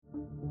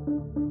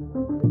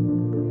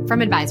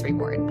From Advisory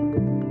Board,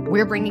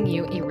 we're bringing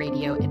you a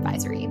radio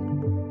advisory,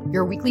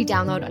 your weekly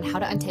download on how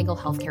to untangle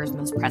healthcare's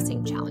most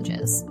pressing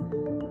challenges.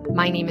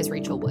 My name is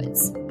Rachel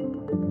Woods.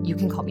 You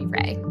can call me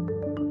Ray.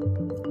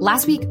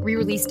 Last week, we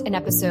released an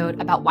episode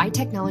about why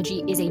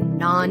technology is a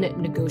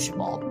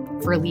non-negotiable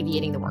for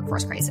alleviating the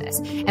workforce crisis.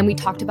 And we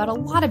talked about a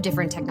lot of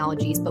different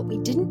technologies, but we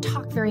didn't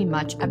talk very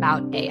much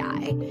about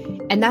AI.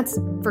 And that's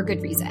for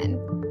good reason.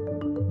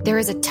 There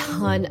is a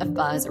ton of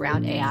buzz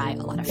around AI,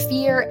 a lot of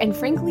fear, and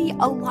frankly,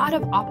 a lot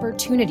of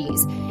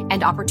opportunities,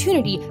 and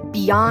opportunity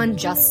beyond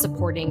just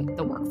supporting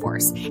the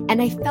workforce.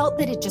 And I felt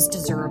that it just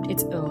deserved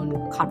its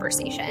own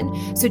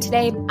conversation. So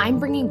today, I'm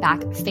bringing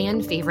back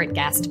fan favorite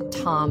guest,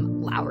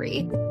 Tom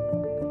Lawry.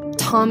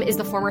 Tom is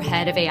the former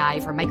head of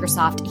AI for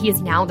Microsoft. He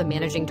is now the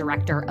managing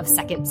director of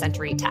Second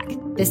Century Tech.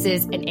 This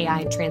is an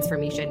AI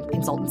transformation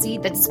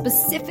consultancy that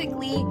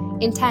specifically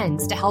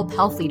intends to help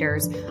health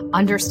leaders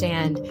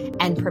understand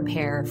and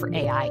prepare for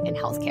AI in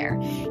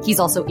healthcare. He's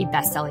also a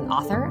best-selling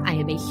author. I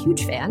am a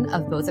huge fan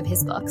of both of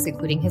his books,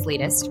 including his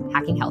latest,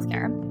 Hacking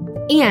Healthcare.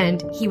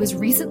 And he was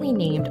recently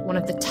named one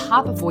of the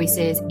top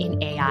voices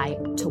in AI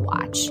to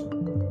watch.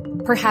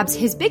 Perhaps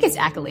his biggest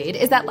accolade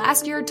is that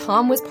last year,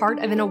 Tom was part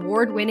of an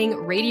award-winning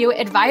radio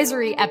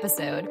advisory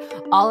episode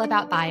all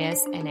about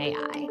bias and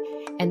AI.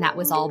 And that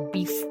was all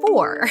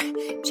before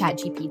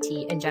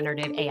ChatGPT and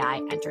generative AI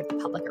entered the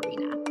public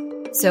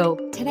arena. So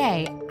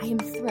today, I am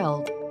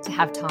thrilled to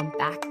have Tom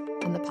back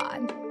on the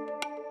pod.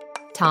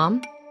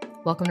 Tom,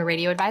 welcome to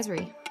Radio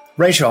Advisory.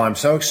 Rachel, I'm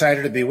so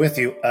excited to be with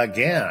you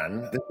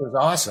again. This is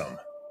awesome.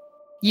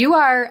 You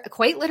are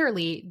quite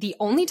literally the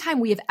only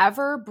time we have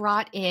ever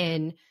brought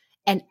in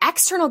an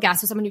external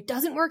guest, so someone who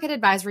doesn't work at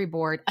Advisory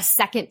Board, a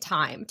second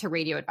time to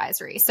Radio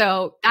Advisory.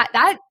 So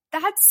that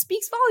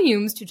speaks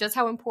volumes to just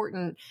how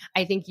important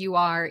I think you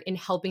are in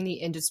helping the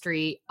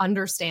industry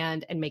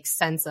understand and make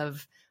sense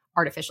of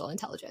artificial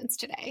intelligence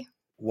today.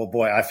 Well,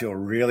 boy, I feel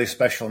really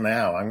special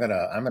now. I'm gonna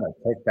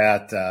take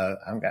that.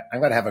 I'm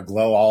gonna have a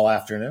glow all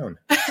afternoon.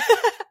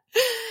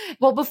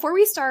 Well, before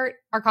we start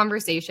our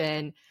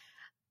conversation,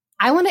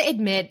 I want to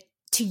admit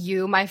to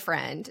you, my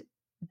friend,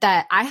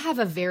 that I have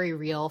a very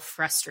real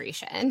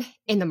frustration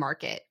in the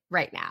market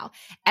right now.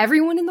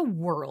 Everyone in the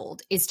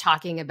world is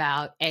talking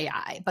about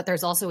AI, but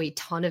there's also a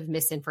ton of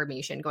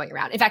misinformation going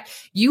around. In fact,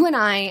 you and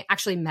I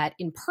actually met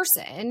in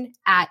person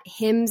at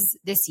HIMSS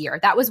this year.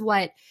 That was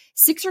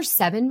 6 or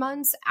 7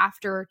 months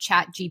after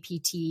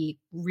ChatGPT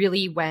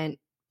really went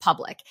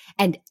public.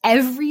 And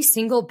every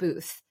single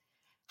booth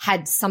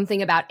had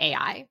something about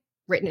AI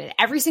written in it.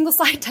 Every single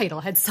slide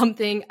title had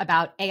something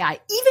about AI,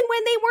 even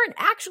when they weren't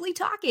actually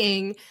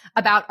talking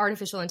about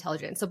artificial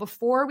intelligence. So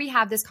before we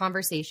have this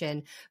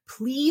conversation,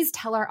 please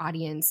tell our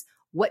audience,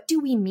 what do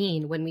we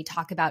mean when we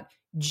talk about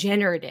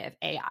generative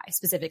AI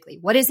specifically?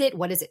 What is it?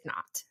 What is it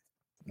not?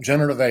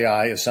 Generative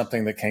AI is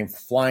something that came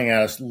flying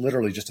at us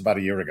literally just about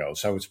a year ago.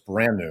 So it's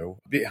brand new.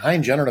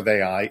 Behind generative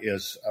AI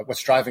is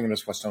what's driving them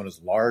is what's known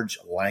as large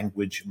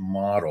language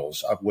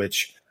models, of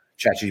which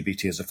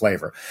ChatGPT is a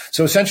flavor.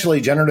 So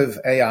essentially, generative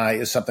AI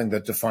is something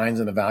that defines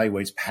and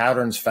evaluates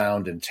patterns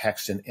found in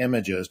text and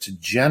images to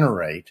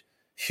generate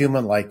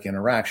human-like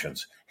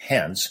interactions,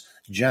 hence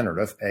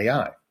generative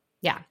AI.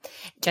 Yeah.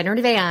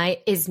 Generative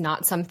AI is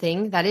not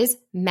something that is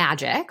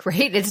magic,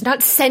 right? It's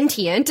not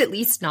sentient, at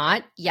least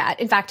not yet.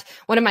 In fact,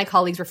 one of my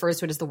colleagues refers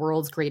to it as the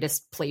world's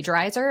greatest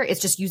plagiarizer.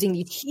 It's just using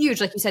these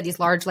huge, like you said, these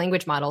large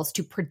language models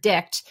to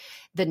predict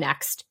the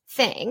next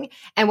thing.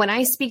 And when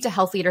I speak to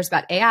health leaders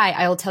about AI,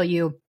 I will tell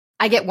you,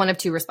 I get one of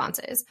two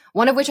responses,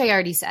 one of which I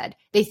already said.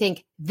 They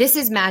think, this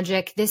is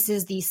magic. This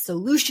is the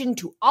solution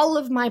to all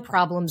of my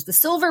problems, the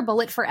silver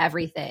bullet for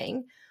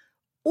everything.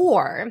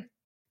 Or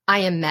I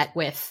am met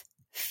with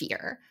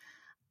fear.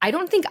 I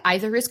don't think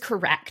either is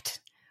correct.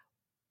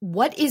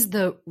 What is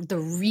the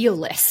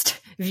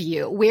realist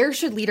view? Where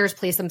should leaders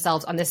place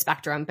themselves on this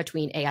spectrum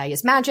between AI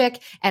is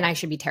magic and I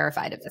should be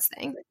terrified of this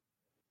thing?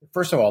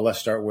 First of all, let's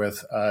start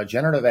with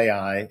generative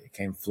AI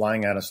came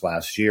flying at us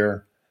last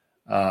year.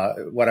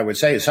 What I would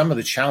say is some of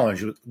the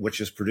challenge,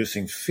 which is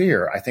producing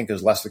fear, I think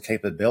is less the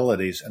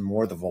capabilities and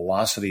more the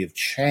velocity of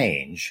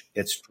change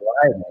it's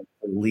driving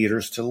for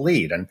leaders to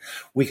lead. And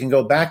we can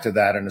go back to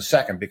that in a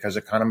second because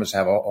economists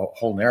have a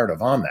whole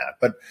narrative on that.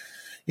 But,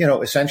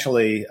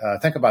 essentially,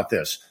 think about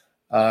this.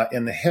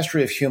 In the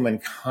history of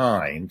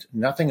humankind,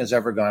 nothing has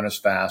ever gone as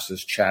fast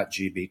as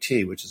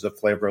ChatGPT, which is a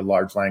flavor of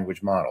large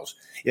language models.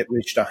 It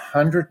reached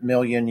 100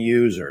 million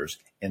users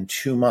in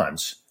 2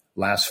 months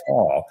last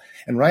fall.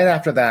 And right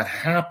after that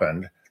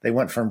happened, they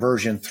went from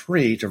version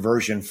 3 to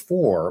version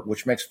 4,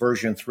 which makes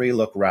version 3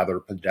 look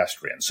rather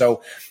pedestrian.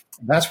 So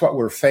that's what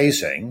we're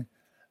facing.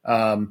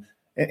 And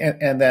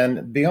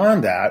then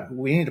beyond that,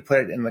 we need to put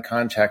it in the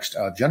context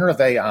of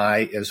generative AI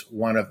is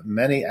one of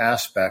many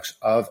aspects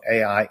of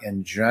AI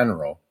in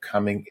general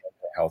coming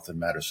into health and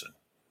medicine.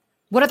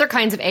 What other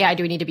kinds of AI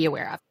do we need to be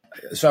aware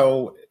of?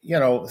 So,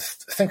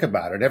 think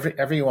about it.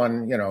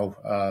 Everyone,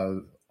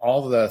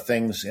 all the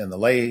things in the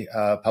lay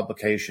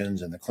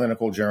publications and the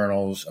clinical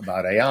journals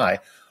about AI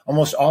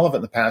almost all of it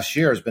in the past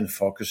year has been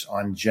focused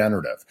on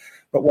generative.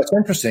 But what's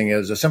interesting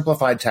is a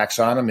simplified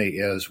taxonomy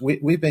is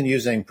we've been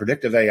using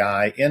predictive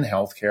AI in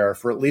healthcare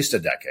for at least a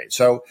decade.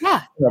 So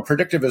Yeah.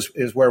 predictive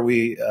is where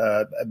we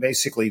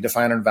basically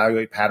define and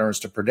evaluate patterns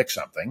to predict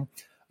something.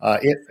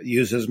 It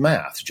uses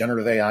math.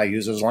 Generative AI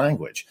uses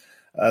language.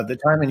 The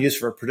time and use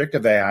for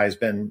predictive AI has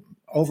been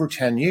over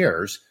 10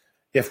 years.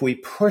 If we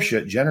push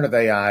it, generative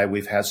AI,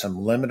 we've had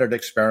some limited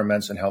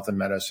experiments in health and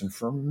medicine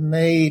for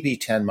maybe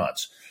 10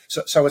 months.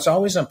 So it's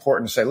always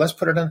important to say, let's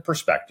put it in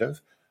perspective.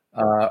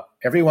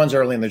 Everyone's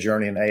early in the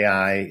journey in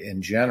AI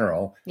in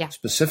general. Yeah.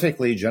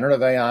 Specifically,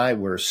 generative AI,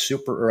 we're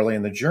super early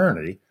in the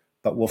journey,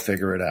 but we'll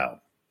figure it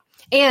out.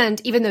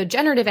 And even though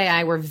generative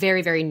AI were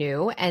very, very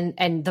new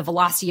and the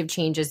velocity of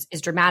change is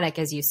dramatic,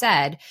 as you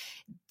said,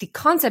 the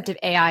concept of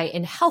AI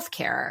in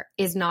healthcare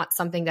is not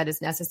something that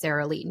is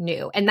necessarily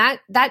new. And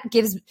that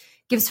gives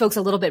folks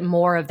a little bit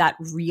more of that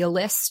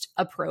realist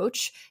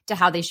approach to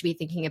how they should be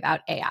thinking about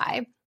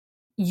AI.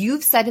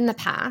 You've said in the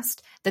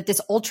past that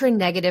this ultra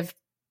negative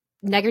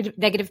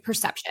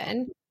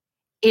perception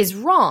is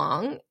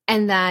wrong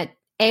and that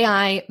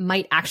AI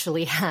might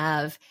actually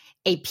have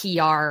a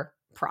PR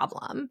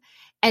problem.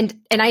 And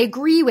I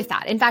agree with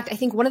that. In fact, I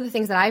think one of the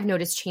things that I've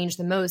noticed change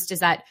the most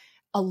is that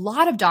a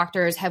lot of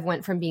doctors have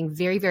went from being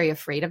very, very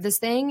afraid of this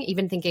thing,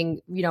 even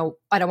thinking,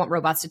 I don't want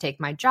robots to take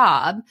my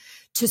job,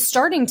 to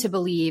starting to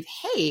believe,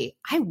 hey,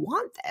 I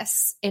want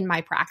this in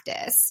my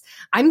practice.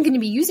 I'm going to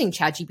be using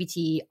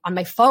ChatGPT on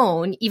my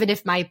phone, even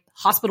if my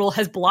hospital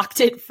has blocked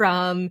it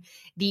from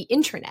the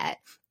internet.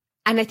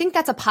 And I think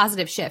that's a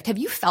positive shift. Have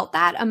you felt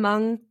that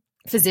among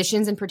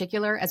physicians in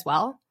particular as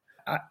well?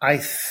 I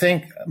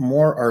think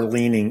more are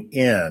leaning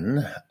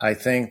in. I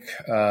think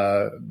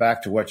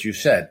back to what you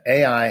said,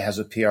 AI has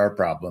a PR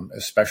problem,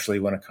 especially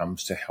when it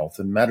comes to health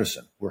and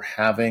medicine. We're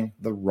having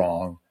the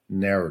wrong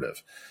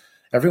narrative.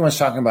 Everyone's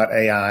talking about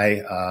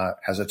AI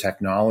as a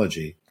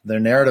technology. The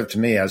narrative to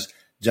me is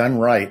done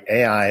right.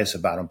 AI is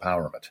about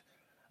empowerment,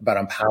 about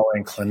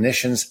empowering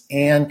clinicians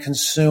and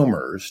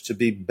consumers to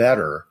be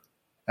better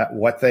at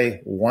what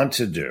they want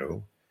to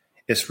do.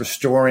 It's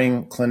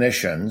restoring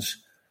clinicians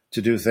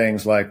to do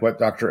things like what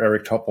Dr.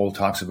 Eric Topol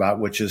talks about,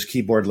 which is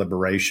keyboard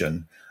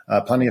liberation.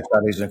 Plenty of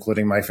studies,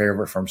 including my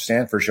favorite from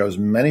Stanford, shows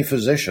many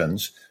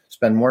physicians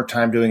spend more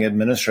time doing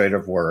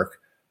administrative work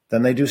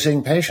than they do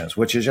seeing patients,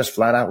 which is just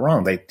flat out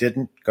wrong. They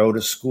didn't go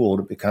to school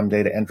to become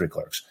data entry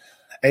clerks.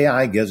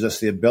 AI gives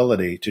us the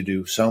ability to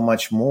do so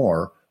much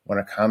more when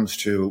it comes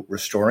to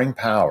restoring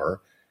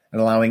power and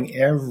allowing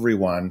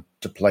everyone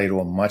to play to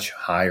a much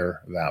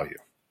higher value.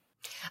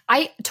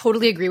 I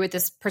totally agree with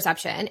this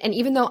perception. And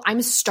even though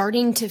I'm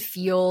starting to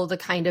feel the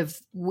kind of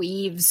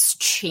waves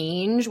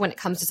change when it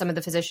comes to some of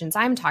the physicians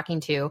I'm talking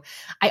to,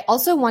 I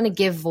also want to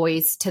give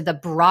voice to the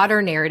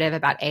broader narrative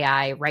about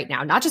AI right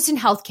now, not just in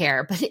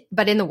healthcare,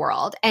 but in the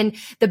world. And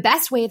the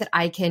best way that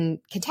I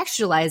can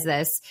contextualize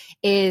this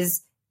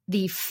is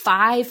the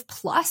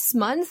 5+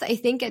 months, I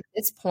think at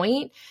this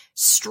point,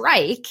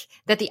 strike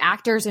that the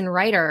actors and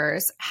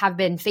writers have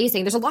been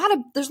facing. There's a lot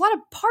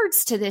of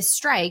parts to this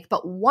strike,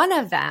 but one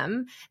of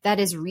them that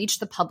has reached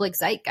the public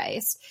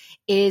zeitgeist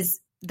is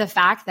the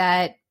fact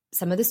that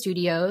some of the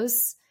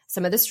studios,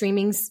 some of the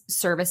streaming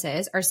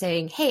services are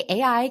saying, hey,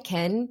 AI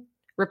can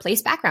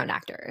replace background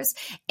actors.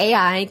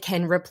 AI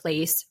can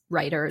replace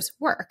writers'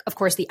 work. Of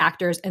course, the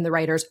actors and the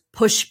writers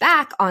push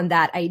back on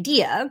that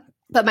idea.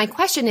 But my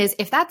question is,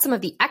 if that's some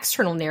of the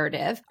external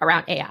narrative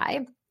around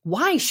AI,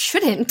 why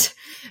shouldn't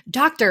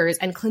doctors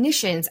and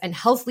clinicians and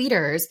health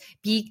leaders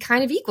be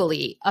kind of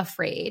equally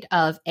afraid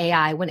of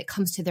AI when it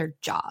comes to their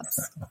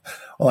jobs?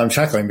 Well, I'm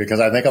chuckling because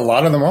I think a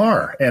lot of them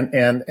are,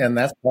 and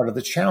that's part of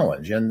the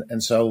challenge.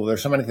 And so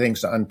there's so many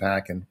things to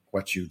unpack in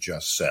what you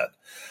just said.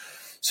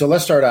 So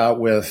let's start out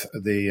with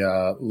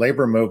the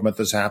labor movement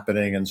that's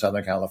happening in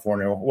Southern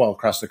California, well,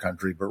 across the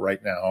country, but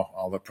right now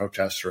all the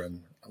protests are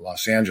in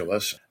Los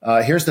Angeles.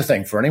 Here's the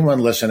thing. For anyone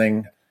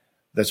listening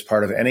that's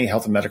part of any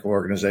health and medical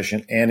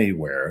organization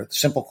anywhere,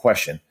 simple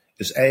question,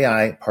 is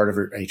AI part of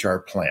your HR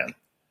plan?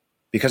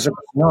 Because if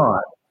it's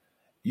not,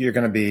 you're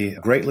going to be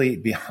greatly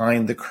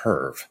behind the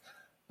curve.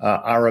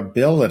 Our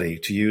ability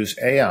to use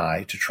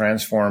AI to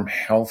transform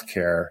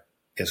healthcare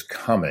is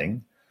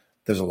coming.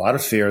 There's a lot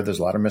of fear. There's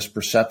a lot of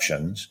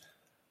misperceptions,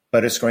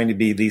 but it's going to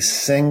be the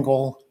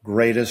single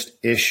greatest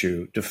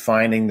issue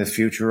defining the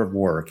future of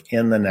work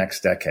in the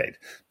next decade.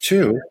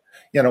 Two,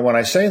 when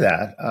I say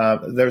that,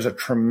 there's a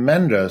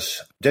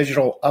tremendous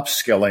digital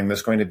upskilling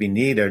that's going to be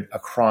needed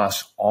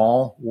across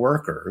all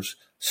workers,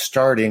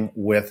 starting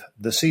with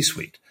the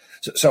C-suite.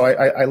 So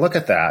I look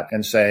at that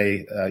and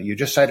say, you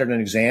just cited an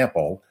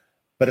example,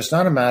 but it's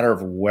not a matter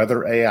of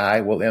whether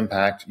AI will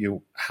impact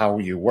you, how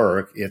you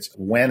work. It's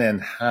when and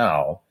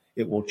how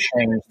it will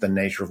change the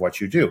nature of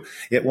what you do.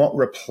 It won't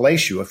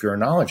replace you if you're a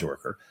knowledge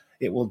worker.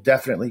 It will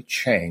definitely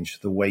change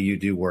the way you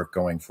do work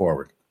going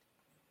forward.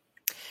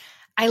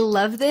 I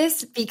love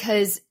this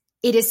because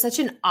it is such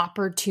an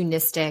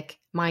opportunistic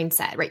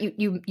mindset, right?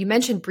 You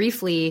mentioned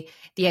briefly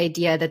the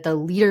idea that the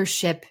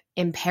leadership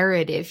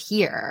imperative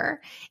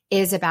here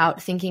is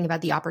about thinking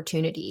about the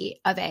opportunity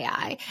of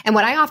AI. And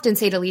what I often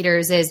say to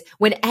leaders is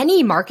when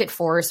any market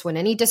force, when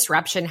any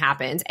disruption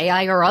happens,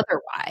 AI or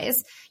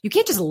otherwise, you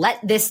can't just let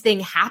this thing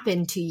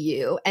happen to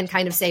you and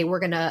kind of say, we're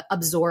going to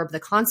absorb the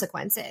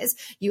consequences.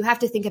 You have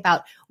to think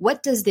about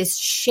what does this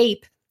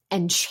shape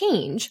and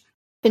change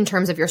in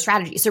terms of your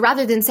strategy. So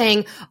rather than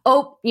saying,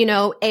 oh,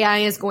 AI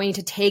is going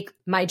to take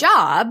my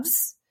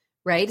jobs,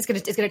 right? It's going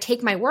to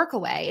take my work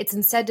away. It's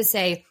instead to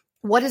say,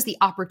 what is the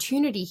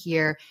opportunity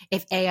here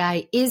if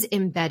AI is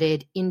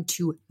embedded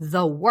into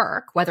the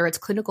work, whether it's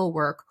clinical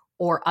work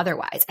or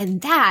otherwise?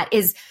 And that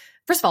is,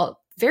 first of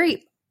all,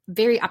 very,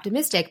 very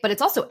optimistic, but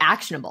it's also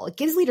actionable. It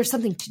gives leaders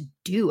something to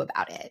do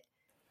about it.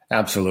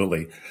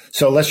 Absolutely.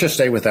 So let's just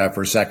stay with that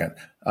for a second.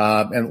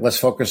 And let's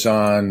focus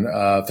on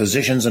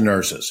physicians and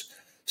nurses.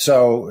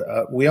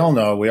 So we all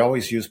know, we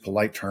always use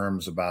polite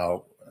terms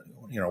about,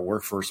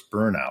 workforce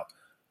burnout.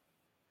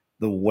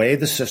 The way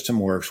the system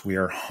works, we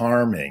are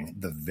harming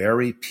the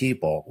very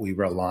people we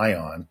rely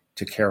on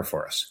to care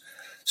for us.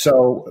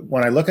 So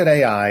when I look at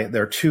AI,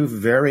 there are two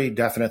very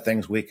definite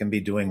things we can be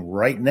doing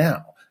right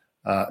now.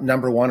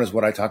 Number one is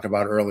what I talked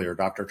about earlier,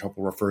 Dr.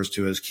 Topol refers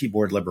to as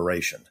keyboard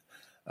liberation.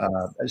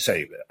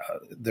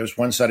 There's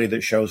one study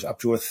that shows up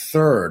to a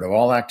third of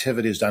all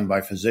activities done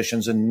by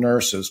physicians and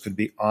nurses could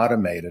be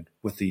automated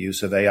with the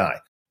use of AI.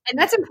 And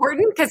that's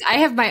important because I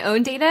have my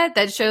own data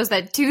that shows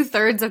that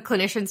 2/3 of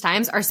clinicians'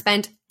 times are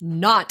spent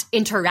not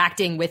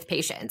interacting with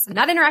patients,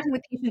 not interacting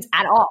with patients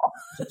at all.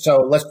 So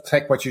let's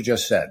take what you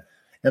just said.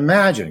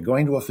 Imagine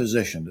going to a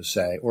physician to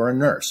say, or a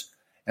nurse,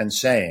 and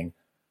saying,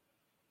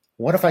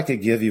 what if I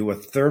could give you a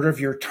third of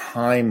your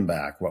time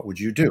back? What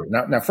would you do?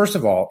 Now, first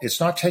of all, it's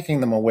not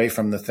taking them away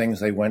from the things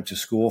they went to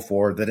school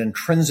for that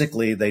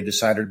intrinsically they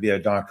decided to be a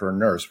doctor or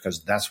nurse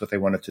because that's what they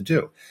wanted to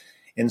do.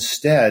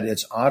 Instead,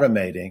 it's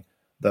automating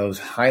those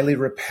highly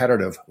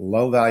repetitive,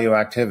 low-value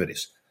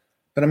activities.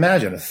 But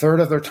imagine a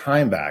third of their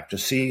time back to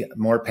see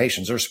more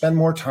patients or spend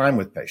more time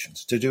with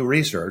patients, to do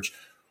research,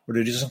 or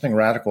to do something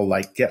radical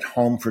like get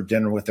home for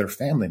dinner with their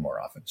family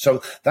more often.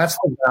 So that's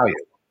the value.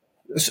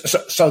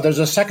 So there's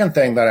a second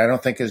thing that I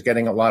don't think is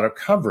getting a lot of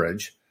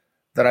coverage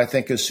that I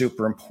think is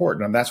super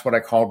important, and that's what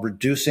I call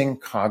reducing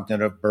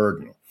cognitive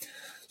burden.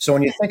 So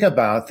when you think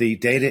about the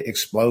data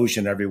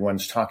explosion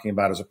everyone's talking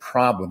about as a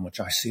problem, which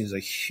I see as a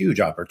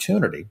huge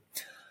opportunity,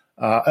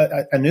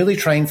 a newly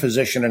trained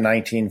physician in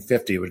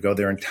 1950 would go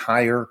their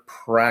entire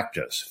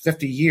practice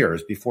 50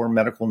 years before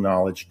medical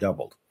knowledge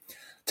doubled.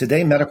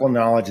 Today, medical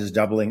knowledge is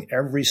doubling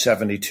every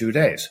 72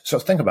 days. So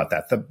think about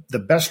that. The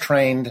best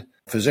trained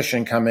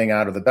physician coming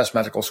out of the best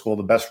medical school,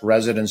 the best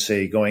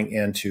residency going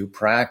into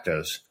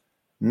practice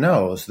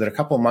knows that a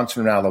couple of months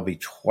from now, there'll be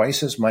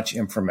twice as much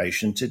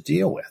information to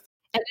deal with.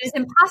 And it is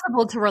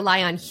impossible to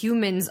rely on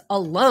humans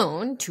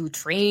alone to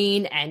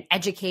train and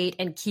educate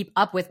and keep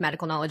up with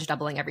medical knowledge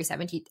doubling every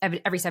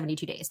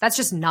 72 days. That's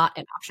just not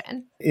an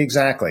option.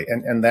 Exactly.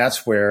 And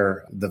that's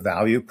where the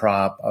value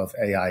prop of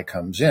AI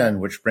comes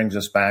in, which brings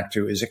us back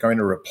to, is it going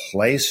to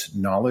replace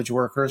knowledge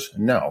workers?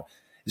 No.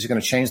 Is it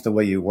going to change the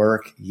way you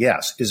work?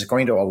 Yes. Is it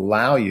going to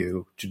allow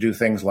you to do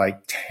things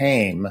like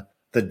tame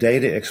the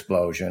data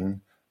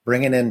explosion,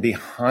 bring it in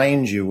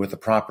behind you with the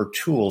proper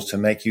tools to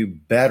make you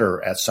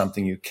better at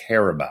something you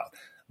care about?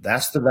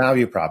 That's the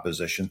value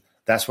proposition.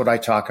 That's what I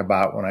talk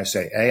about when I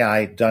say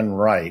AI done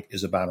right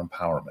is about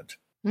empowerment.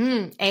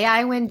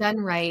 AI, when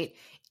done right,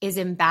 is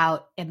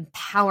about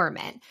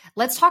empowerment.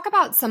 Let's talk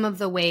about some of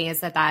the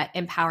ways that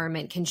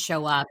empowerment can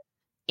show up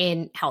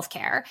in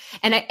healthcare.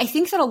 And I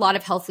think that a lot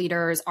of health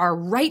leaders are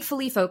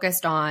rightfully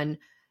focused on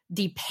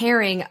the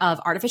pairing of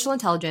artificial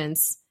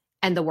intelligence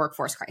and the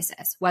workforce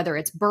crisis, whether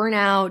it's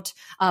burnout,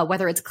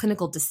 whether it's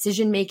clinical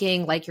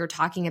decision-making like you're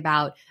talking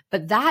about,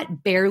 but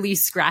that barely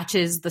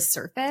scratches the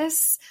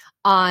surface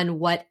on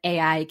what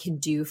AI can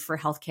do for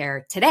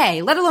healthcare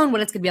today, let alone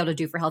what it's going to be able to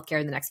do for healthcare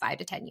in the next 5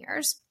 to 10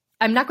 years.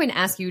 I'm not going to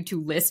ask you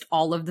to list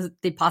all of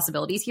the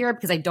possibilities here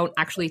because I don't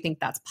actually think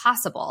that's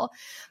possible,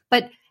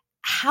 but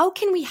how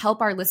can we help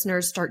our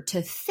listeners start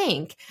to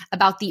think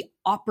about the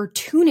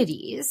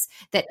opportunities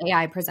that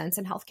AI presents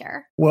in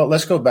healthcare? Well,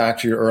 let's go back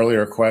to your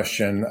earlier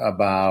question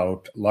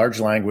about large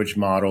language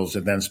models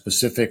and then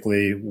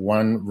specifically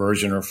one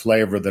version or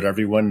flavor that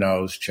everyone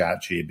knows,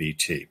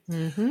 ChatGPT.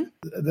 Mm-hmm.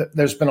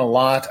 There's been a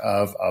lot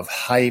of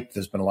hype.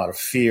 There's been a lot of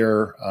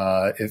fear.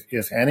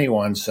 If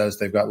anyone says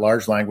they've got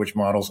large language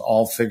models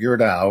all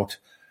figured out,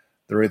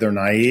 they're either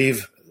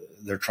naive,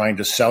 they're trying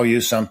to sell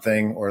you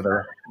something, or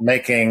they're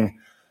making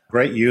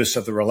great use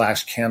of the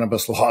relaxed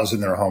cannabis laws in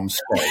their home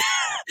state.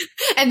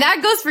 And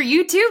that goes for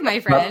you too,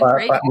 my friend.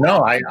 Right?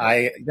 No,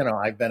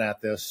 I've been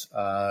at this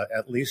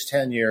at least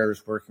 10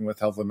 years working with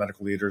health and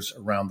medical leaders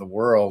around the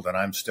world, and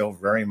I'm still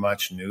very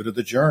much new to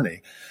the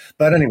journey.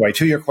 But anyway,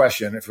 to your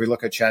question, if we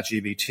look at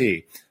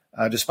ChatGPT,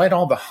 despite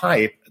all the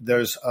hype,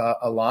 there's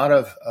a lot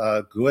of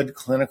good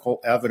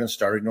clinical evidence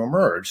starting to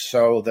emerge,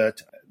 so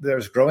that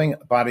there's growing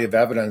body of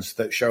evidence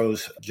that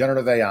shows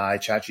generative AI,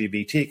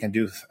 ChatGPT, can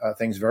do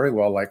things very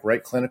well, like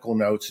write clinical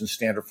notes in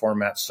standard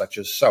formats such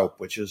as SOAP,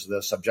 which is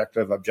the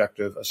subjective,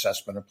 objective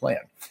assessment and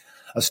plan.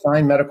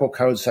 Assign medical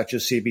codes such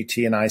as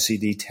CBT and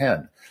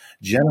ICD-10.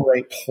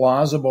 Generate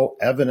plausible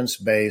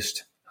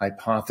evidence-based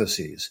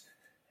hypotheses.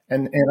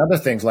 And other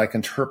things like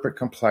interpret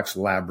complex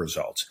lab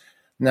results.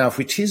 Now, if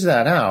we tease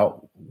that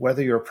out,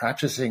 whether you're a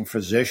practicing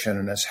physician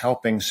and it's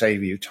helping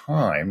save you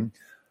time,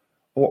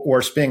 or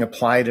it's being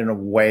applied in a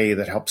way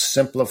that helps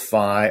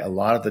simplify a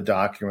lot of the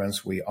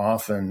documents we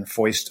often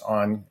foist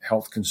on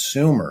health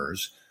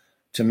consumers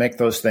to make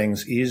those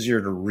things easier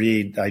to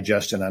read,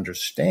 digest, and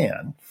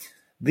understand,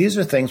 these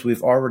are things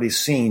we've already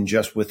seen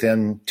just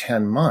within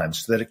 10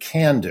 months that it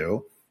can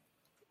do.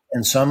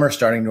 And some are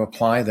starting to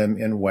apply them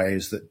in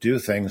ways that do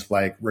things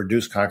like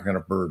reduce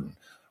cognitive burden,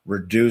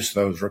 reduce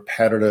those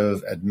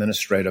repetitive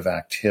administrative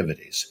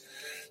activities.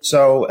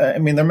 So, I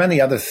mean, there are many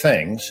other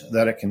things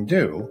that it can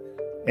do,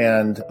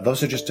 and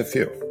those are just a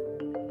few.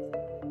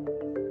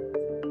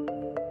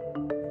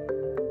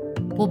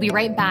 We'll be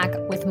right back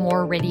with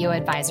more Radio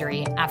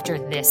Advisory after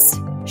this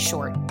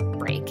short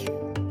break.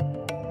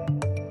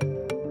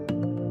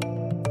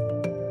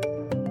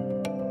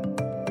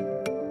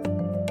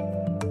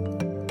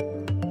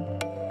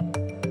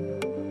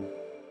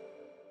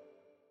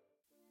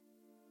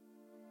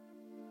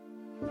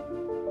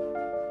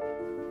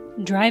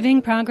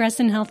 Driving progress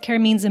in healthcare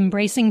means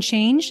embracing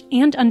change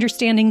and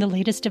understanding the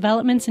latest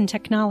developments in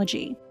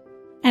technology.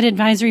 At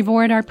Advisory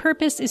Board, our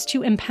purpose is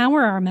to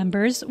empower our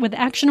members with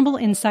actionable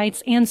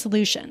insights and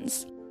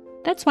solutions.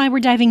 That's why we're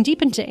diving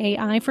deep into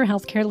AI for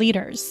healthcare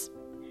leaders.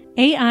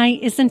 AI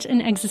isn't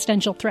an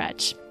existential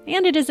threat,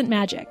 and it isn't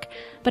magic,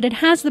 but it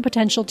has the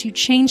potential to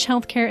change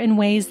healthcare in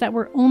ways that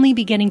we're only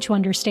beginning to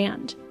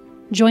understand.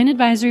 Join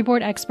Advisory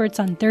Board experts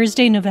on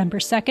Thursday, November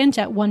 2nd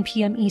at 1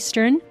 p.m.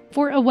 Eastern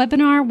for a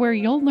webinar where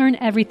you'll learn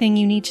everything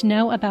you need to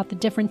know about the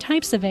different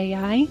types of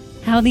AI,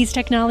 how these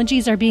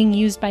technologies are being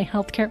used by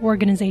healthcare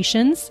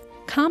organizations,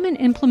 common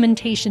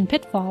implementation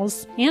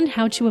pitfalls, and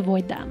how to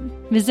avoid them.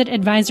 Visit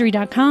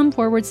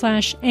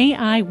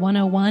advisory.com/AI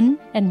 101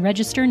 and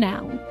register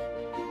now.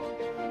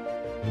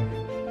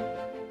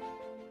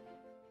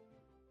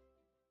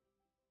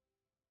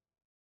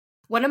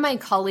 One of my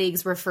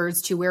colleagues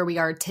refers to where we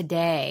are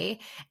today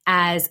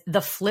as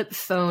the flip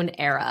phone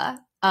era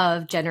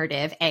of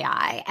generative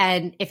AI.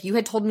 And if you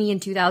had told me in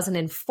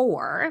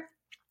 2004,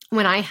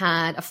 when I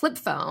had a flip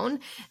phone,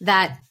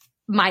 that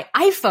my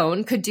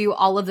iPhone could do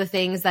all of the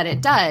things that it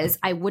does,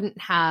 I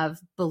wouldn't have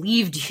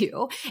believed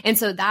you. And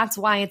so that's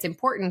why it's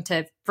important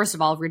to, first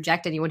of all,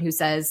 reject anyone who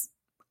says,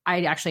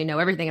 I actually know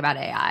everything about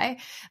AI,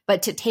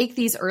 but to take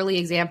these early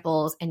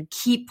examples and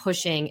keep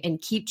pushing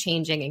and keep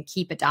changing and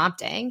keep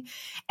adopting.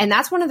 And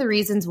that's one of the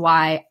reasons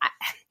why,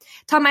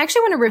 Tom, I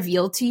actually want to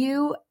reveal to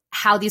you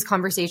how these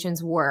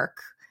conversations work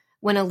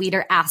when a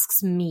leader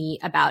asks me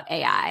about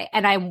AI.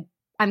 And I'm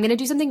going to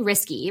do something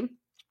risky.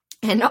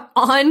 And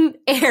on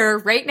air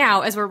right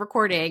now, as we're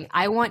recording,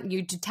 I want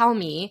you to tell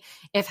me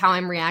if how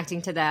I'm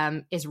reacting to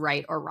them is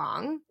right or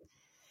wrong.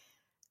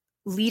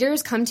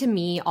 Leaders come to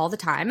me all the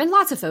time, and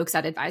lots of folks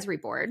at Advisory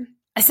Board,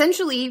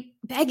 essentially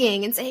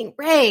begging and saying,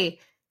 Ray,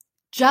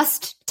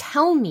 just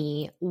tell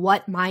me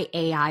what my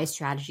AI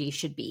strategy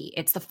should be.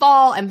 It's the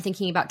fall. I'm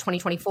thinking about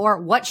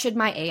 2024. What should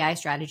my AI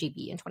strategy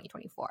be in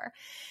 2024?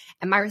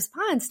 And my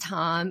response,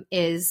 Tom,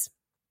 is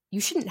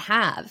you shouldn't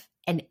have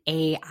an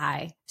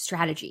AI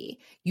strategy.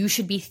 You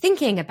should be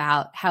thinking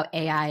about how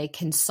AI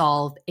can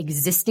solve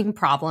existing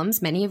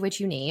problems, many of which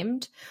you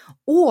named,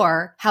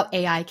 or how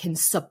AI can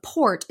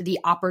support the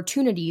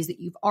opportunities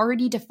that you've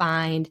already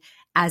defined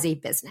as a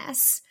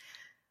business.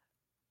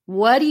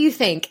 What do you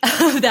think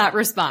of that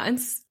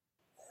response?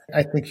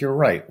 I think you're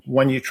right.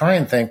 When you try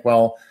and think,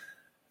 well,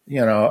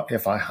 you know,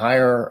 if I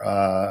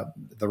hire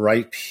the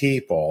right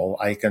people,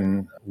 I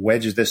can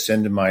wedge this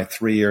into my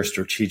 3-year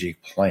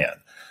strategic plan.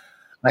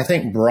 I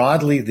think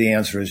broadly the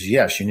answer is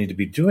yes, you need to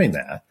be doing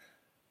that.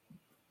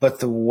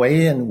 But the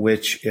way in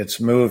which it's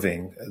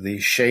moving, the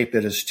shape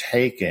it is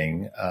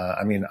taking,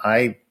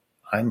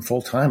 I'm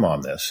full-time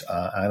on this,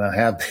 and I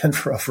have been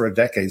for over a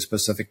decade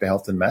specific to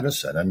health and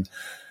medicine. And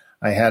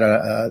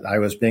I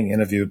was being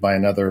interviewed by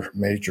another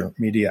major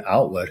media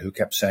outlet who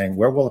kept saying,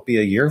 where will it be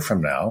a year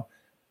from now?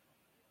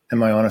 And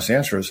my honest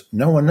answer is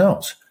no one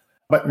knows.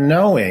 But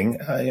knowing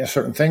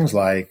certain things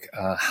like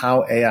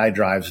how AI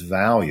drives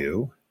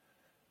value,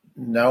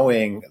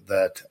 knowing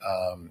that,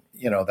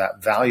 that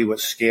value at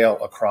scale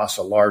across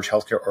a large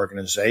healthcare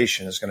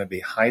organization is going to be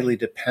highly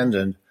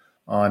dependent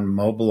on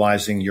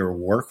mobilizing your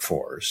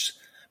workforce.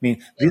 I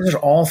mean, these are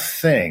all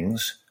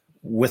things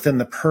within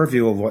the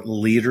purview of what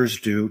leaders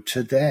do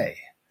today.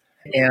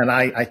 And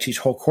I teach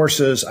whole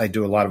courses. I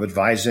do a lot of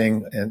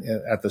advising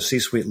at the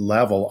C-suite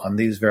level on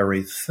these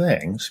very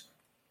things.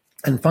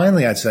 And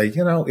finally, I'd say,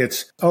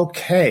 it's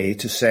okay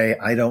to say,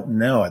 I don't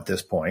know at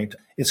this point.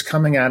 It's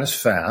coming at us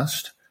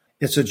fast.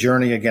 it's a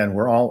journey. Again,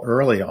 we're all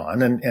early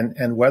on.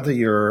 And whether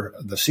you're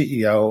the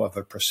CEO of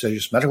a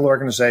prestigious medical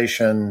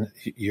organization,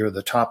 you're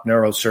the top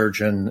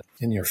neurosurgeon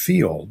in your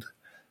field,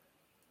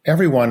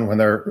 everyone, when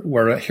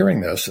we're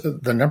hearing this,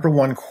 the number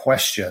one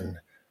question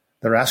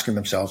they're asking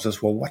themselves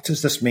is, well, what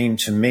does this mean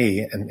to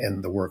me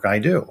in the work I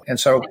do? And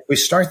so we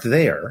start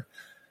there.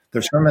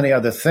 There's so many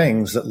other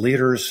things that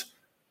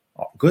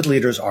good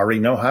leaders already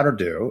know how to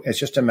do. It's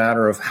just a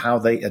matter of how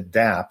they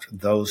adapt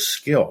those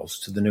skills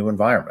to the new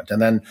environment.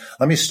 And then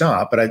let me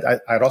stop, but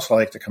I'd also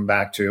like to come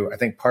back to, I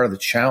think part of the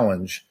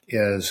challenge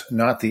is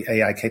not the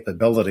AI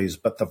capabilities,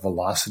 but the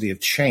velocity of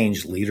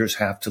change leaders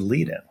have to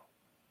lead in.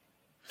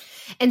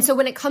 And so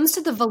when it comes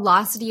to the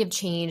velocity of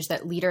change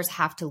that leaders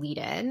have to lead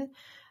in,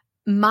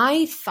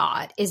 my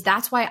thought is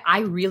that's why I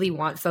really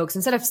want folks,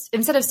 instead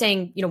of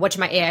saying, what should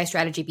my AI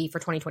strategy be for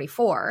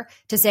 2024,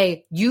 to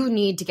say you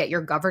need to get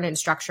your governance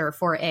structure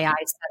for AI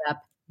set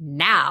up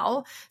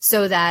now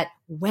so that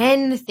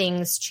when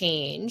things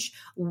change,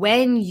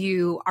 when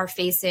you are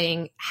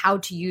facing how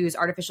to use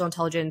artificial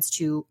intelligence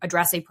to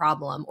address a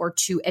problem or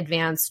to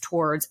advance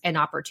towards an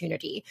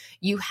opportunity,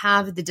 you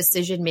have the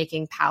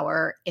decision-making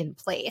power in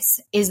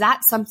place. Is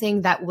that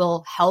something that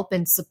will help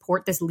and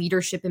support this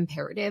leadership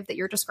imperative that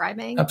you're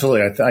describing?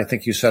 Absolutely. I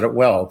think you said it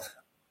well.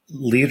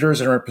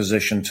 Leaders are in a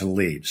position to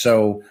lead.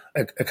 So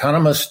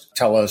economists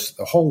tell us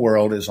the whole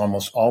world is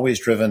almost always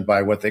driven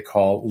by what they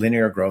call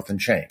linear growth and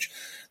change.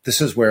 This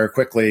is where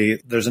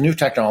quickly there's a new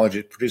technology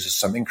that produces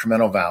some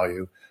incremental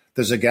value.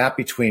 There's a gap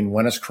between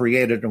when it's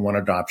created and when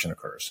adoption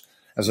occurs.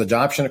 As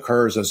adoption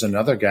occurs, there's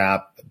another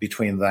gap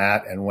between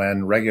that and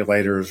when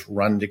regulators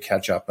run to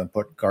catch up and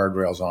put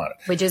guardrails on it.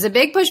 Which is a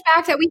big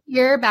pushback that we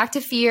hear, back to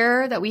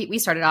fear that we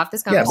started off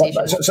this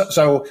conversation.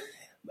 Yeah,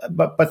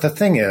 but the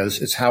thing is,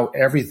 it's how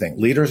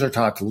everything, leaders are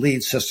taught to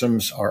lead,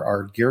 systems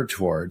are geared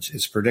towards,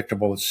 it's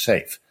predictable, it's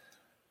safe.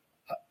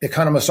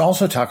 Economists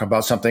also talk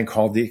about something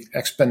called the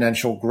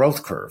exponential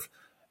growth curve,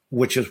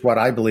 which is what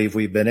I believe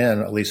we've been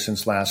in at least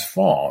since last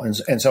fall.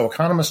 And so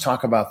economists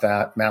talk about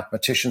that.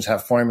 Mathematicians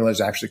have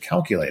formulas actually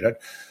calculated.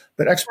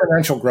 But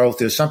exponential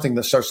growth is something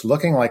that starts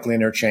looking like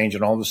linear change.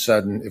 And all of a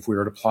sudden, if we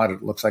were to plot it,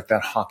 it looks like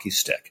that hockey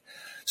stick.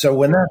 So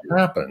when that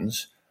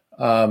happens,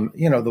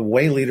 the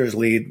way leaders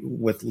lead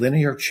with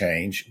linear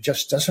change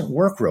just doesn't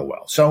work real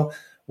well. So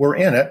we're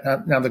in it.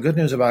 Now, the good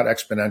news about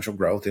exponential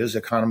growth is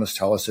economists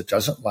tell us it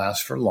doesn't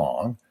last for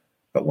long.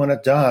 But when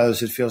it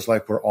does, it feels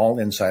like we're all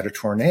inside a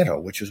tornado,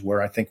 which is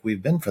where I think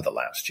we've been for the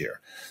last year.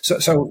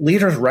 So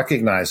leaders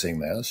recognizing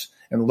this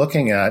and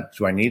looking at,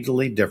 do I need to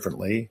lead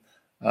differently?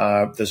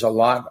 There's a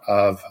lot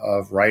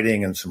of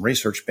writing and some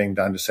research being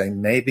done to say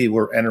maybe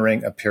we're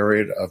entering a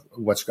period of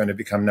what's going to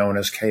become known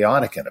as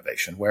chaotic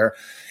innovation, where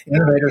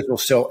innovators will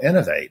still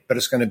innovate, but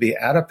it's going to be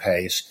at a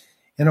pace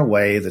in a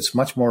way that's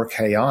much more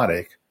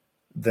chaotic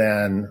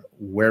than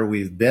where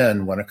we've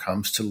been when it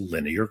comes to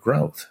linear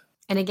growth.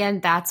 And again,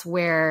 that's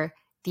where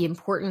the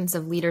importance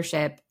of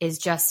leadership is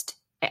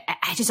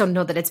I just don't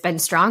know that it's been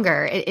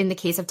stronger in the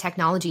case of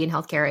technology and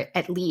healthcare,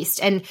 at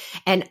least. And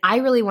I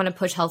really want to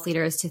push health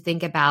leaders to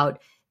think about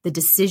the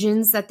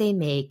decisions that they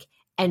make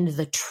and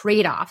the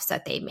trade-offs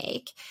that they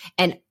make.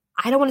 And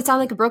I don't want to sound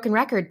like a broken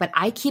record, but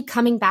I keep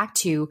coming back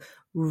to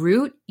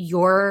root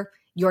your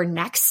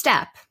next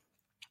step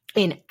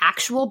in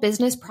actual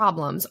business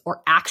problems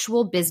or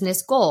actual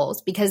business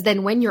goals, because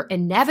then when you're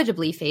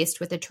inevitably faced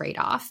with a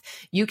trade-off,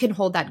 you can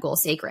hold that goal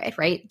sacred,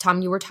 right?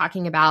 Tom, you were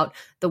talking about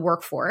the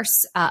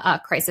workforce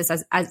crisis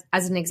as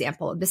an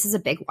example. This is a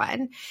big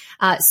one.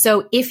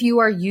 So if you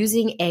are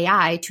using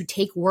AI to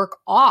take work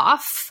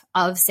off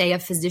of, say, a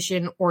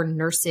physician or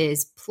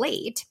nurse's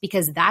plate,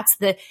 because that's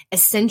the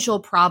essential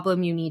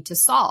problem you need to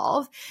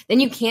solve, then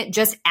you can't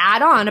just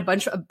add on a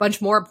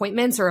bunch more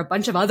appointments or a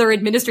bunch of other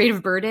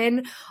administrative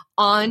burden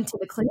on to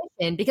the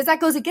clinician, because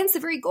that goes against the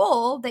very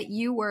goal that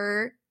you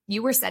were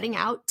setting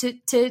out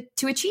to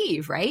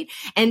achieve, right?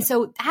 And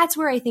so that's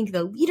where I think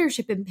the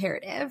leadership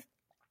imperative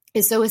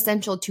is so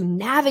essential to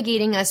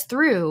navigating us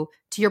through,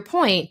 to your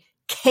point,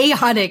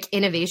 chaotic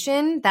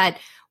innovation that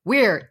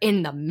we're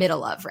in the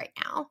middle of right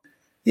now.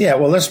 Yeah,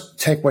 well, let's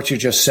take what you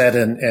just said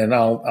and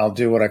I'll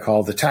do what I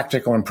call the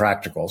tactical and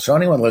practical. So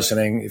anyone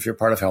listening, if you're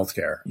part of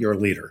healthcare, you're a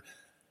leader.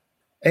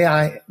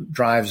 AI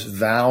drives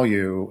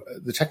value.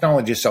 The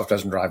technology itself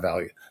doesn't drive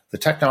value. The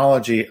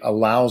technology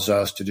allows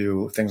us to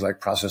do things like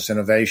process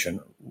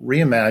innovation,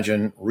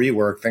 reimagine,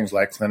 rework things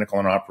like clinical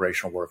and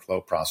operational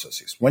workflow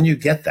processes. When you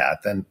get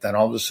that, then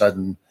all of a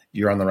sudden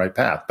you're on the right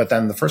path. But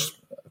then the first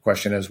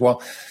question is,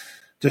 well,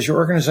 does your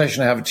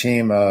organization have a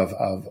team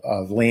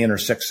of Lean or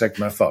Six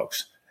Sigma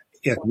folks?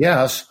 If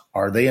yes,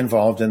 are they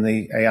involved in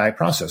the AI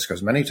process?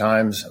 Because many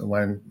times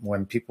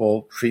when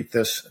people treat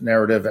this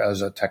narrative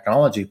as a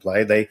technology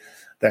play, they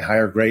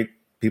hire great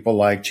people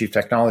like chief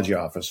technology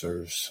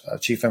officers,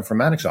 chief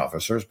informatics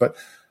officers, but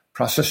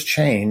process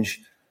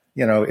change,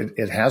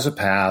 it has a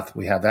path.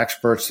 We have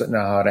experts that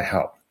know how to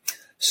help.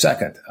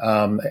 Second,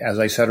 as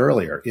I said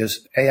earlier,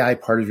 is AI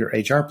part of your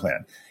HR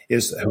plan?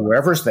 Is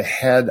whoever's the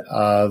head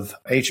of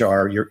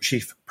HR, your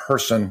chief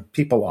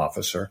people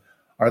officer,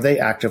 are they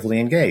actively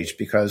engaged?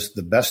 Because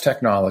the best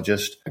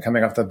technologists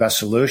coming up with the best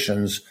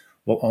solutions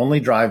will only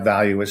drive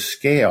value at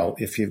scale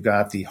if you've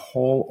got the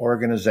whole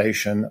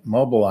organization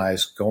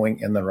mobilized going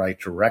in the right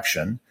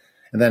direction.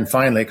 And then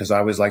finally, because I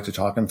always like to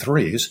talk in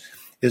threes,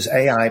 is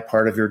AI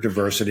part of your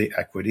diversity,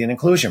 equity, and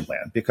inclusion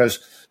plan? Because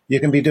you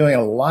can be doing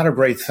a lot of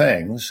great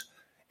things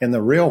in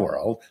the real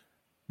world,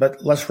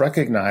 but let's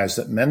recognize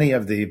that many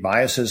of the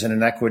biases and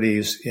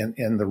inequities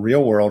in the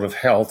real world of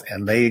health,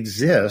 and they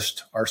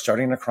exist, are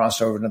starting to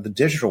cross over into the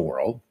digital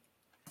world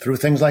through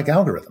things like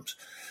algorithms.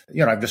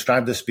 I've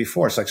described this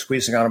before. It's like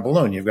squeezing on a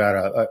balloon. You've got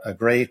a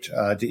great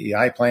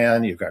DEI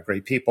plan. You've got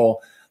great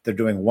people. They're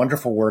doing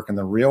wonderful work in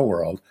the real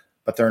world,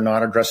 but they're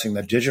not addressing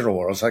the digital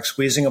world. It's like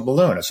squeezing a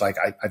balloon. It's like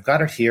I've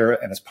got it here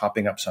and it's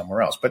popping up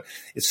somewhere else. But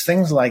it's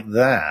things like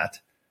that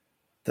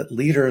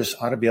leaders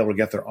ought to be able to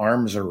get their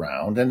arms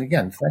around. And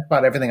again, think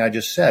about everything I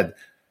just said.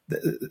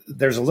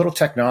 There's a little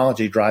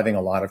technology driving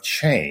a lot of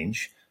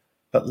change,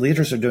 but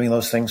leaders are doing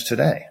those things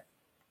today.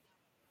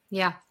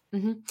 Yeah.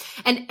 Mm-hmm.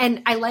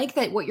 And I like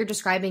that what you're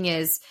describing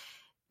is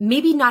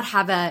maybe not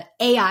have a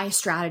AI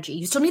strategy.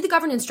 You still need the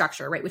governance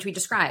structure, right, which we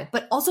described,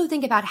 but also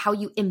think about how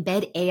you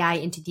embed AI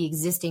into the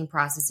existing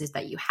processes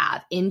that you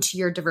have, into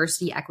your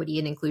diversity, equity,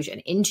 and inclusion,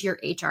 into your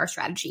HR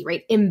strategy,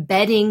 right?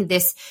 Embedding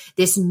this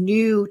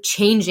new,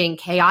 changing,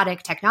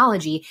 chaotic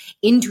technology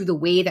into the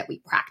way that we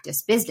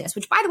practice business,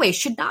 which, by the way,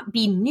 should not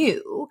be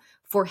new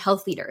for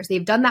health leaders.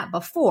 They've done that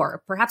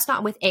before, perhaps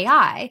not with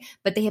AI,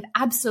 but they have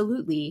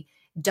absolutely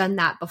done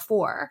that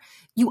before.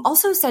 You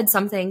also said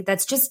something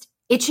that's just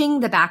itching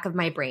the back of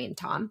my brain,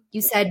 Tom.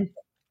 You said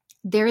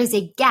there is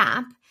a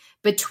gap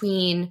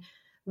between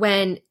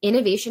when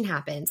innovation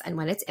happens and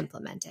when it's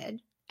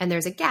implemented, and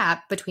there's a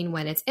gap between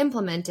when it's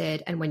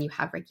implemented and when you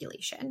have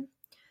regulation.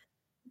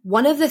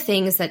 One of the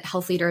things that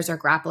health leaders are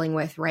grappling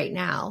with right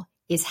now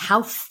is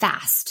how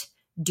fast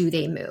do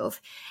they move?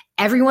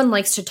 Everyone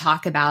likes to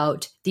talk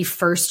about the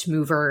first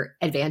mover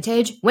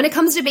advantage when it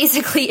comes to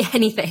basically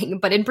anything,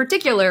 but in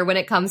particular when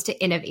it comes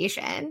to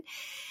innovation.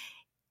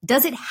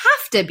 Does it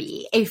have to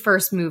be a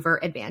first mover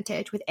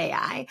advantage with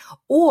AI?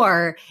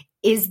 Or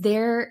is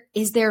there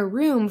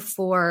room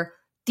for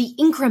the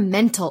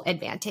incremental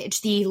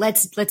advantage?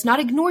 Let's not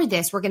ignore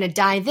this. We're going to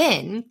dive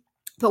in,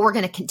 but we're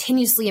going to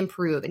continuously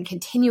improve and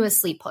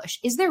continuously push.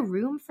 Is there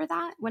room for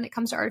that when it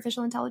comes to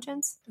artificial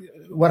intelligence?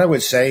 What I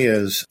would say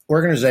is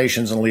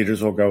organizations and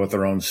leaders will go with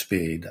their own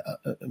speed,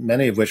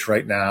 many of which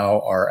right now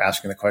are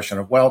asking the question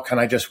of, well, can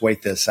I just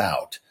wait this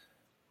out?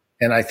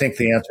 And I think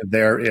the answer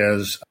there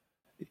is,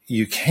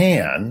 you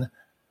can,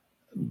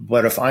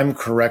 but if I'm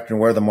correct in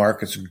where the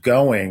market's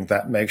going,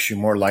 that makes you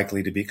more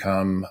likely to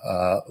become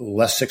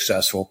less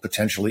successful,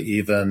 potentially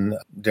even,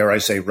 dare I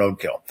say,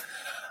 roadkill.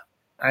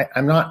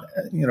 I'm not,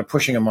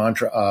 pushing a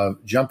mantra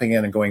of jumping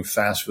in and going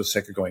fast for the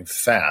sake of going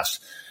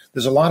fast.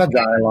 There's a lot of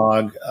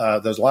dialogue.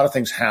 There's a lot of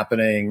things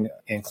happening,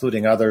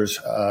 including others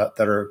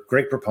that are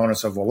great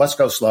proponents of, well, let's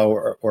go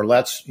slow, or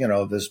let's,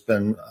 there's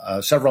been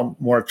several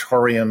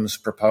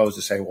moratoriums proposed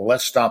to say, well,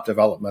 let's stop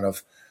development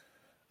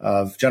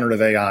of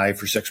generative AI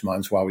for 6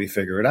 months while we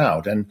figure it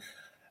out. And,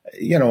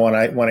 when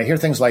I hear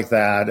things like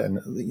that and,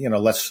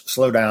 let's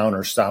slow down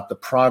or stop the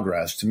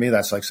progress, to me,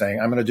 that's like saying,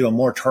 I'm going to do a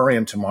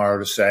moratorium tomorrow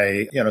to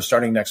say,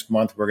 starting next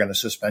month, we're going to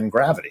suspend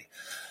gravity.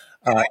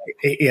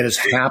 It is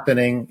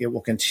happening. It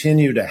will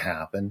continue to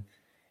happen.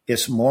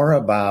 It's more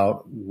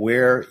about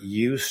where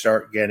you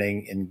start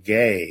getting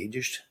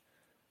engaged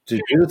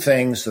to do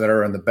things that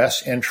are in the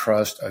best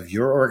interest of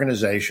your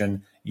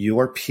organization,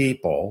 your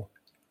people,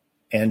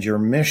 and your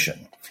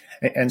mission.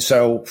 And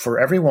so for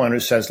everyone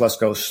who says, let's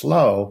go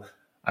slow,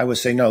 I would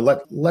say, no,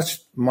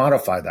 let's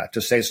modify that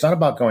to say it's not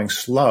about going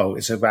slow.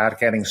 It's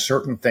about getting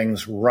certain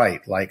things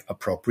right, like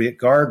appropriate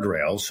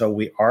guardrails. So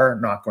we are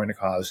not going to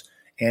cause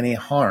any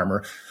harm,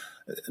 or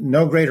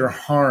no greater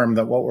harm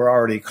than what we're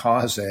already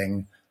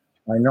causing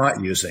by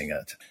not using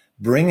it.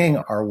 Bringing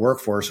our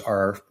workforce,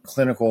 our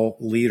clinical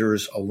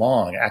leaders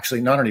along,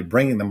 actually not only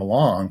bringing them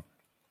along,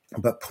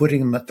 but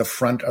putting them at the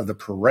front of the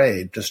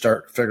parade to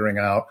start figuring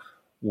out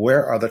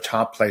where are the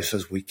top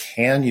places we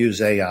can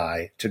use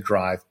AI to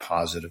drive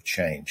positive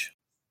change.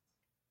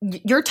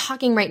 You're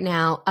talking right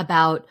now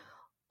about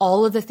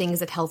all of the things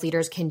that health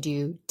leaders can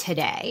do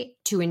today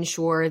to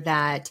ensure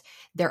that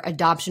their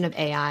adoption of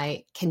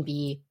AI can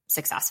be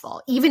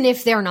successful, even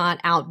if they're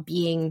not out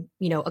being,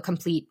 a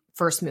complete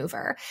first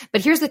mover.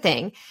 But here's the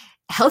thing,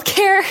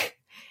 healthcare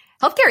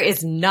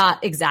is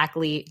not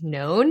exactly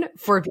known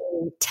for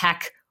being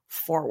tech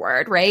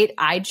forward, right?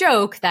 I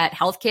joke that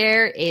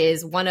healthcare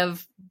is one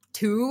of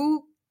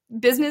 2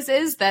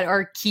 businesses that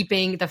are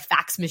keeping the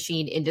fax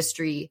machine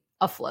industry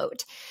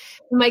afloat.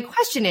 My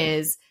question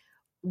is,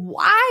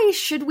 why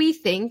should we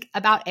think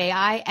about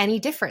AI any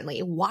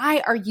differently?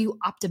 Why are you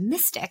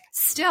optimistic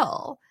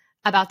still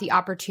about the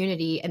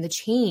opportunity and the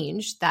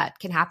change that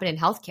can happen in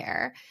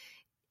healthcare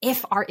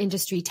if our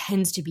industry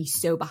tends to be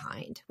so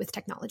behind with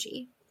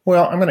technology?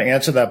 Well, I'm going to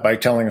answer that by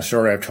telling a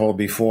story I've told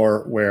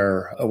before,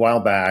 where a while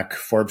back,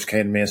 Forbes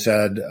came to me and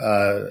said,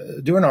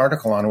 do an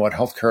article on what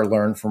healthcare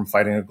learned from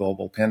fighting a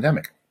global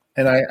pandemic.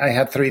 And I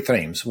had three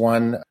themes.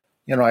 One,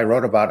 I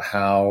wrote about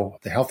how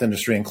the health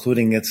industry,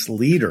 including its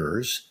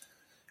leaders,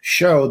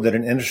 showed that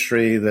an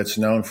industry that's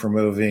known for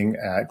moving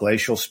at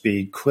glacial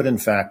speed could in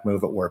fact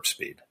move at warp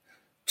speed.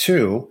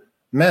 Two,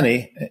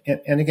 many,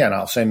 and again,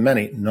 I'll say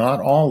many,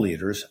 not all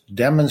leaders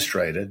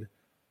demonstrated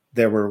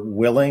they were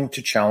willing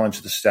to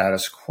challenge the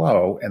status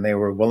quo and they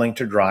were willing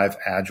to drive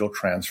agile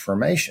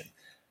transformation.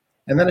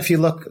 And then if you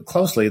look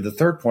closely, the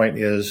third point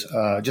is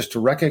just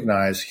to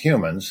recognize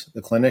humans,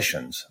 the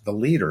clinicians, the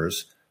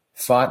leaders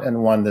fought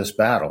and won this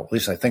battle. At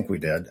least I think we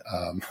did.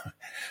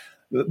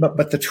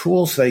 But the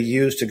tools they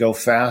used to go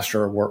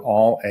faster were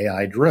all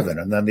AI driven.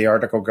 And then the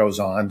article goes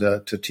on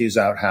to tease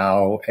out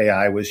how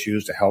AI was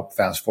used to help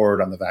fast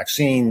forward on the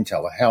vaccine,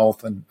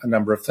 telehealth, and a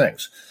number of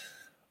things.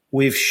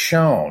 We've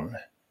shown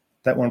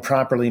that when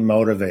properly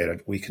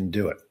motivated, we can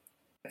do it.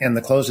 And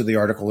the close of the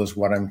article is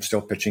what I'm still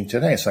pitching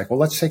today. It's like, well,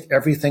 let's take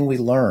everything we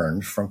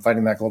learned from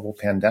fighting that global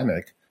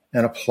pandemic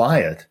and apply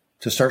it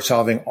to start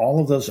solving all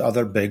of those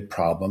other big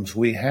problems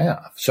we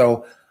have.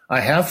 So I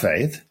have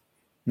faith,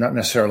 not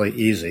necessarily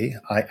easy.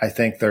 I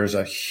think there's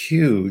a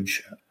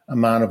huge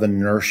amount of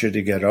inertia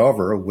to get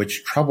over,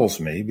 which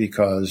troubles me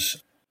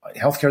because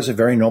healthcare is a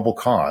very noble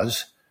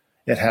cause.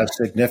 It has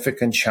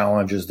significant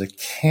challenges that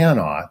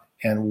cannot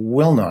and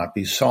will not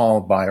be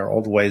solved by our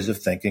old ways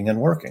of thinking and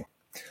working.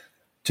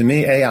 To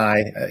me,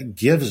 AI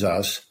gives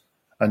us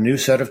a new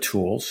set of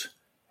tools.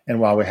 And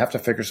while we have to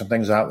figure some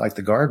things out like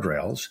the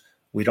guardrails,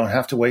 we don't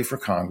have to wait for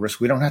Congress.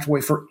 We don't have to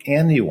wait for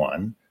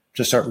anyone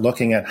to start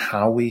looking at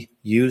how we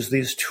use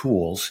these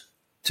tools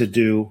to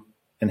do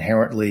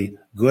inherently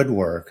good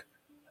work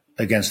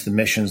against the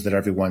missions that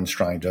everyone's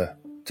trying to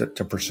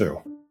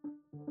pursue.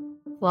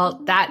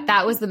 Well,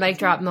 that was the mic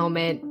drop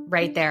moment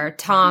right there.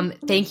 Tom,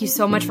 thank you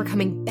so much for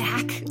coming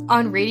back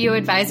on Radio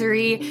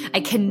Advisory. I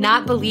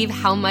cannot believe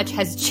how much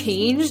has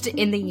changed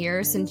in the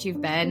year since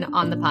you've been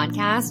on the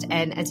podcast.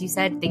 And as you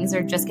said, things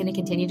are just going to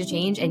continue to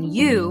change and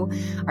you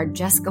are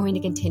just going to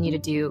continue to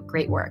do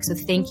great work. So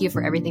thank you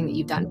for everything that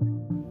you've done.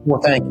 Well,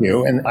 thank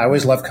you. And I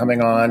always love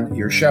coming on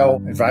your show.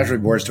 Advisory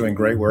Board's doing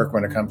great work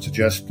when it comes to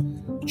just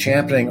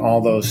championing all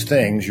those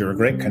things. You're a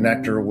great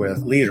connector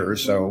with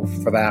leaders. So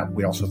for that,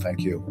 we also thank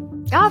you.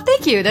 Oh,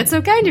 thank you. That's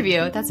so kind of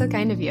you. That's so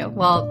kind of you.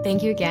 Well,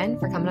 thank you again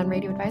for coming on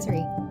Radio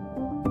Advisory.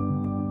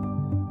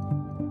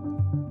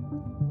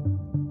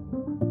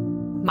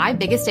 My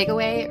biggest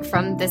takeaway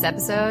from this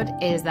episode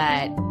is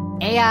that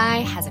AI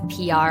has a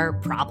PR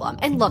problem.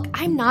 And look,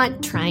 I'm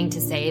not trying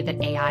to say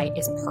that AI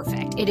is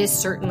perfect. It is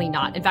certainly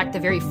not. In fact, the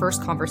very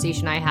first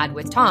conversation I had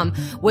with Tom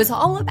was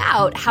all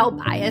about how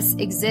bias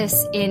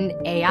exists in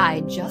AI,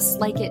 just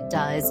like it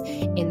does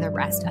in the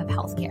rest of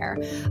healthcare.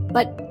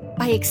 But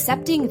by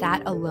accepting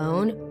that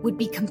alone would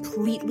be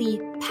completely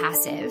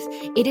passive.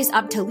 It is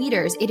up to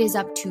leaders, it is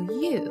up to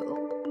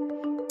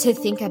you to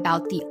think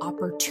about the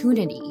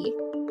opportunity,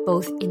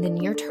 both in the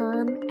near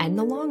term and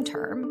the long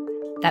term,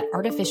 that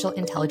artificial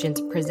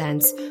intelligence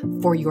presents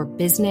for your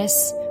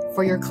business,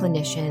 for your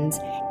clinicians,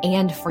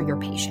 and for your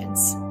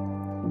patients.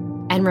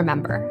 And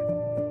remember,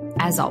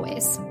 as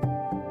always,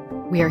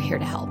 we are here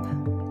to help.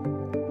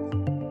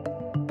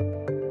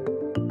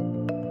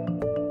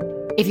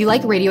 If you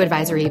like Radio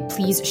Advisory,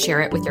 please share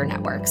it with your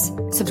networks.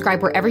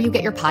 Subscribe wherever you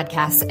get your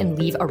podcasts and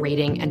leave a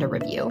rating and a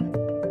review.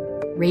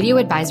 Radio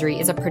Advisory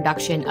is a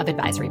production of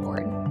Advisory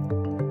Board.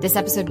 This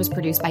episode was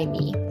produced by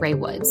me, Ray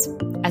Woods,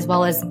 as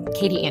well as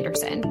Katie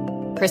Anderson,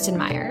 Kristen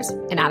Myers,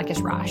 and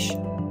Atticus Rosh.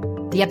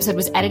 The episode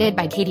was edited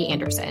by Katie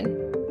Anderson,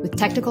 with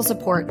technical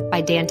support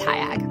by Dan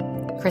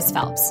Tyag, Chris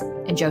Phelps,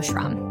 and Joe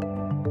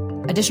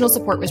Schrum. Additional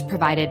support was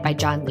provided by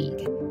John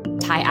League,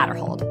 Ty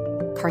Adderhold,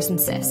 Carson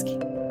Sisk,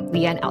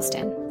 Leanne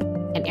Elston,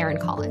 and Aaron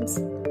Collins.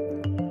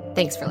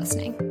 Thanks for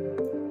listening.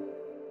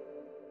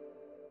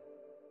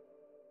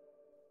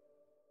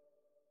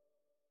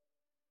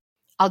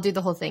 I'll do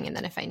the whole thing, and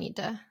then if I need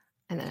to,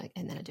 and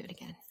then I'll do it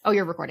again. Oh,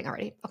 you're recording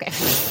already. Okay.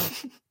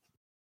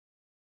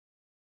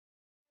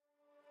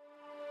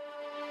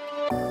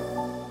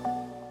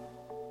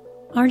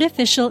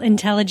 Artificial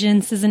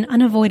intelligence is an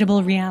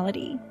unavoidable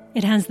reality.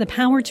 It has the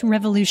power to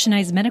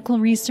revolutionize medical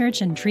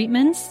research and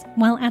treatments,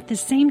 while at the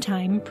same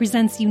time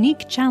presents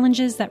unique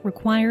challenges that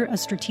require a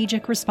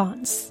strategic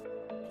response.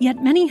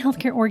 Yet many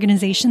healthcare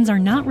organizations are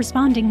not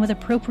responding with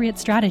appropriate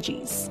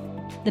strategies.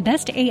 The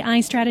best AI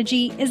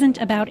strategy isn't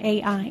about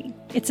AI,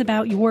 it's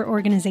about your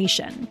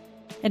organization.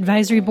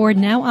 Advisory Board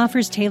now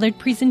offers tailored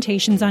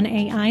presentations on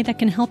AI that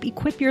can help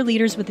equip your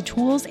leaders with the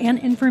tools and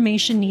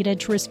information needed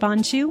to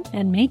respond to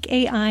and make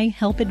AI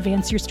help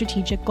advance your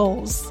strategic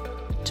goals.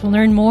 To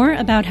learn more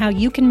about how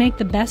you can make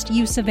the best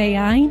use of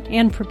AI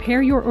and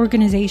prepare your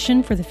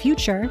organization for the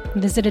future,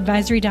 visit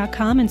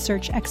advisory.com and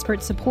search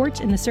expert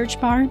support in the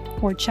search bar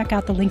or check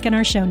out the link in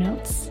our show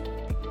notes.